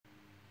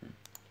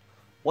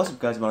What's up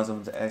guys, my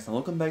name is X and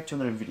welcome back to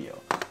another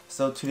video.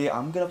 So today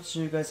I'm gonna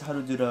show you guys how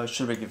to do the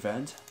SHIPWRECK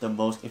event the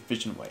most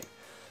efficient way.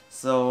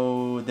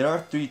 So there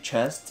are 3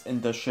 chests in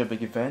the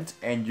SHIPWRECK event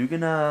and you're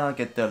gonna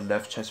get the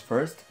left chest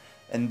first,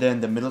 and then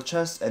the middle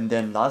chest, and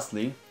then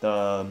lastly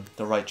the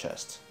right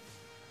chest.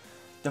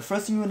 The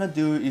first thing you're gonna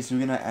do is you're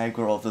gonna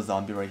aggro all of the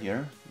zombie right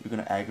here. You're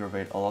gonna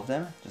aggravate all of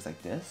them just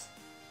like this.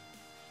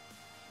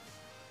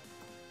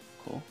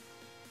 Cool.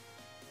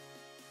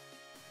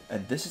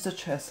 And this is the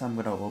chest I'm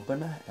gonna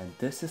open, and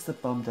this is the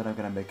bomb that I'm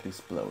gonna make it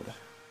explode.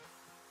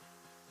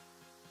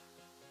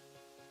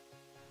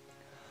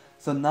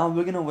 So now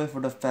we're gonna wait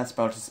for the fast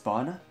power to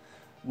spawn,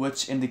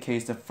 which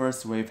indicates the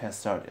first wave has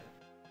started.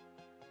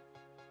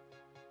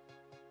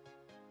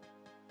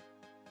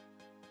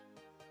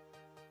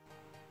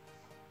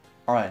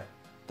 Alright,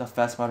 the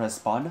fast power has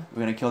spawned. We're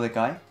gonna kill the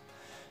guy,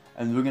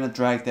 and we're gonna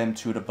drag them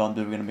to the bomb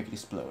that we're gonna make it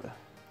explode.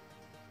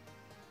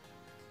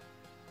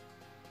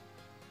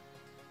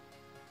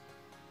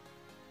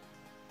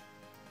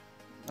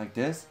 Like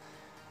this,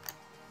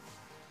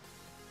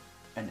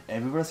 and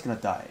everybody's gonna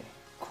die.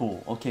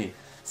 Cool. Okay,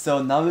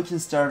 so now we can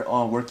start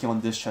working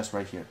on this chest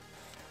right here,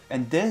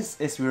 and this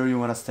is where you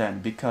want to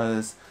stand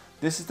because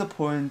this is the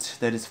point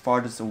that is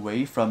farthest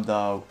away from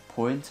the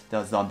point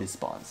that zombie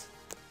spawns,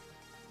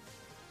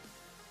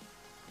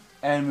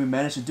 and we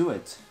managed to do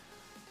it.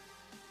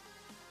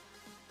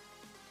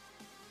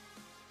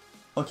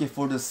 Okay,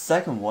 for the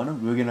second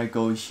one we're gonna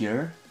go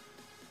here,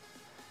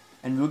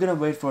 and we're gonna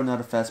wait for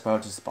another fast power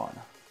to spawn.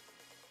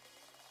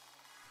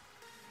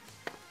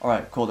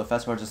 Alright, cool, the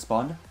fast power just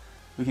spawned.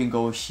 We can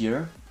go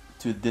here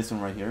to this one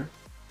right here,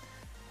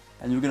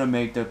 and we're gonna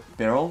make the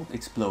barrel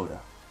explode.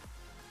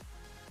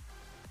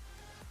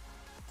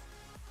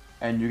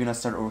 And you're gonna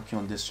start working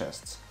on this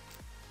chest.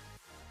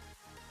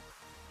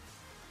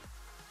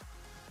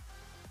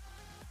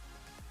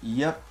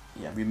 Yep,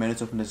 yeah, we managed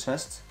to open the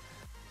chest.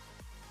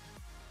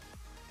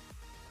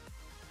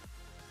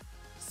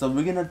 So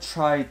we're gonna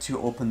try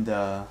to open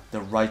the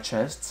right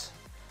chest,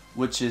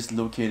 which is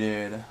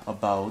located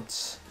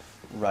about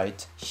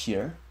right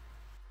here,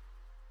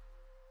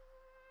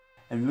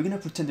 and we're gonna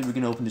pretend that we're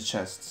gonna open the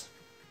chest,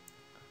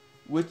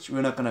 which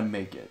we're not gonna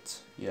make it.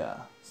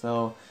 Yeah,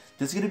 so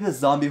there's gonna be a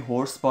zombie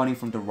horse spawning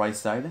from the right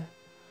side,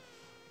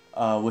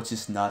 which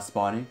is not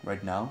spawning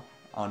right now.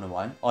 I don't know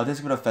why. Oh,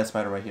 there's gonna be a fast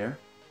spider right here.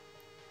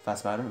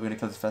 Fast spider, we're gonna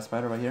kill this fast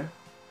spider right here,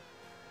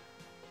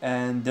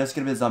 and there's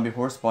gonna be a zombie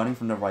horse spawning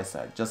from the right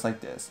side, just like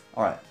this.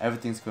 Alright,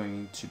 everything's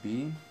going to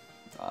be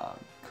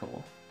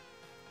cool.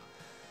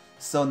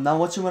 So now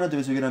what you want to do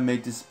is you're going to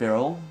make this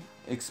barrel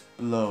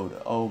explode.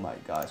 Oh my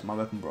gosh, my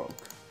weapon broke.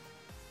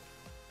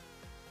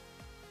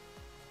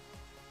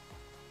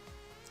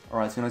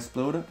 Alright, it's going to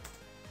explode.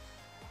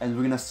 And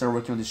we're going to start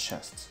working on this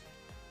chest.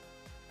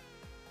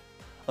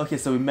 Okay,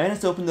 so we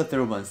managed to open the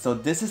third one. So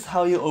this is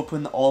how you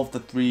open all of the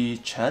 3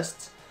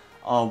 chests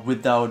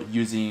without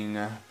using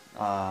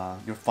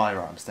your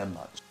firearms that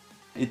much.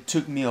 It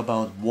took me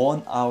about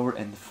 1 hour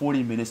and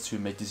 40 minutes to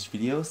make this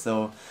video,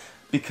 so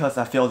because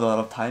I failed a lot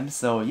of times.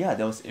 So yeah,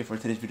 that was it for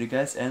today's video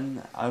guys,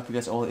 and I hope you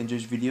guys all enjoyed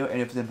this video, and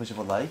if you didn't, push a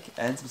like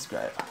and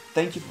subscribe.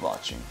 Thank you for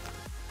watching.